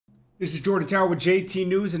This is Jordan Tower with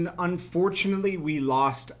JTNEWS, and unfortunately, we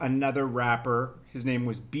lost another rapper. His name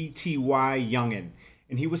was BTY YoungN,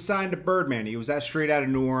 and he was signed to Birdman. He was straight out of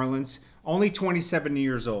New Orleans, only 27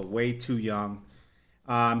 years old, way too young.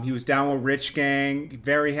 He was down with Rich Gang,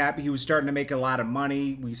 very happy. He was starting to make a lot of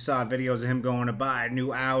money. We saw videos of him going to buy a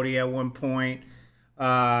new Audi at one point.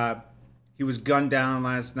 He was gunned down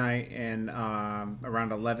last night and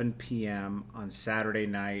around 11 p.m. on Saturday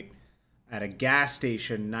night at a gas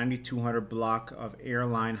station, 9200 block of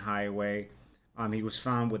Airline Highway. He was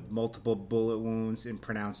found with multiple bullet wounds and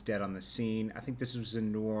pronounced dead on the scene. I think this was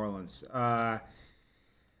in New Orleans.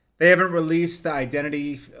 They haven't released the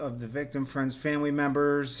identity of the victim, friends, family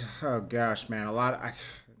members. Oh gosh, man,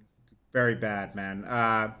 very bad, man.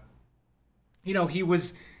 He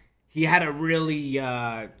had a really,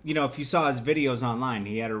 if you saw his videos online,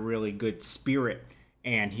 he had a really good spirit.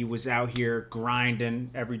 And he was out here grinding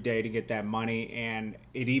every day to get that money. And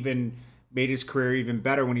it even made his career even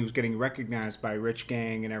better when he was getting recognized by Rich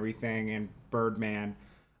Gang and everything and Birdman.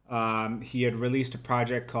 He had released a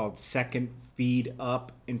project called Second Feed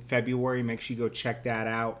Up in February. Make sure you go check that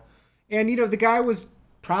out. And, the guy was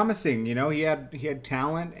promising. He had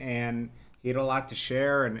talent and he had a lot to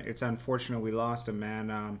share. And it's unfortunate we lost him,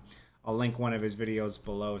 man. I'll link one of his videos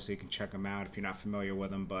below so you can check him out if you're not familiar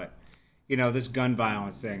with him. But this gun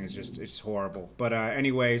violence thing is it's horrible. But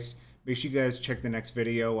anyways, make sure you guys check the next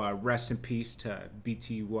video. Rest in peace to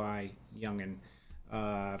BTY YoungN.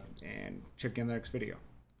 And check in the next video.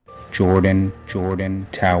 Jordan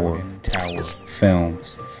Tower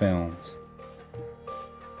Films.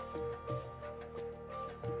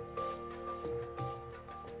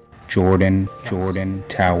 Jordan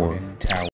Tower.